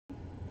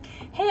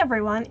Hey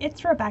everyone,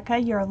 it's Rebecca,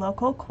 your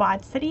local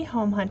Quad City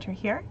home hunter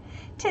here.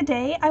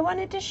 Today I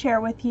wanted to share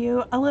with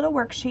you a little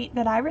worksheet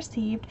that I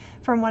received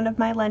from one of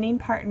my lending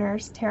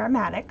partners, Tara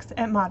Maddox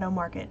at Motto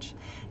Mortgage.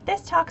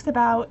 This talks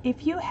about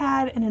if you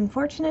had an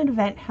unfortunate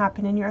event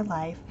happen in your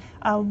life,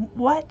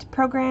 what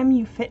program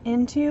you fit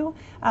into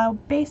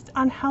based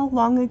on how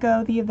long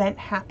ago the event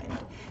happened.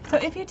 So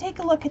if you take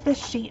a look at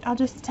this sheet, I'll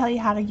just tell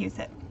you how to use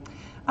it.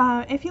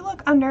 If you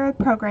look under a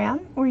program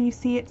where you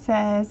see it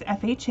says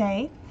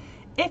FHA,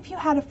 if you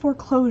had a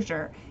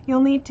foreclosure,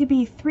 you'll need to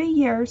be 3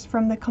 years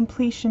from the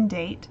completion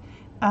date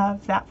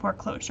of that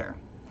foreclosure.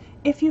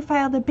 If you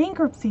filed a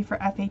bankruptcy for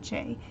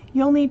FHA,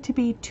 you'll need to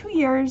be 2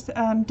 years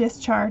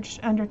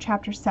discharged under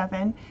Chapter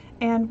 7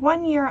 and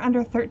 1 year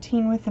under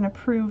 13 with an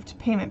approved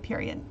payment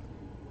period.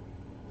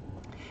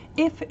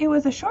 If it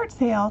was a short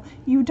sale,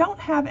 you don't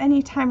have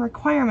any time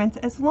requirements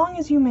as long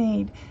as you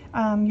made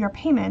your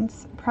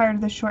payments prior to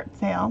the short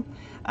sale.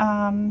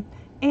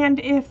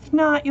 And if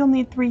not, you'll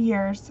need 3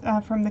 years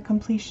from the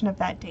completion of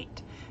that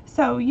date.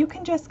 So you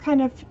can just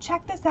kind of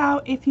check this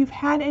out if you've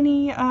had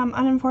any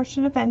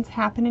unfortunate events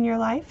happen in your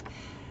life.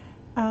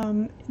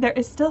 There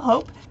is still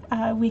hope.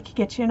 We could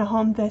get you in a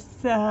home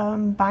this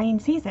buying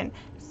season.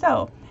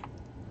 So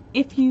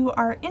if you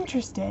are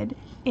interested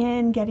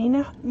in getting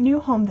a new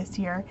home this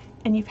year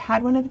and you've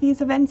had one of these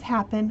events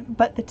happen,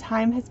 but the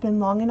time has been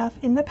long enough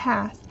in the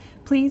past,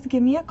 please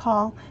give me a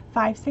call,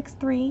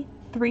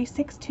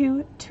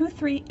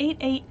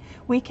 563-362-2388.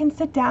 We can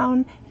sit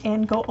down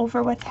and go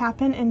over what's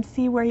happened and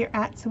see where you're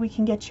at so we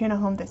can get you in a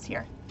home this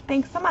year.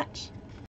 Thanks so much.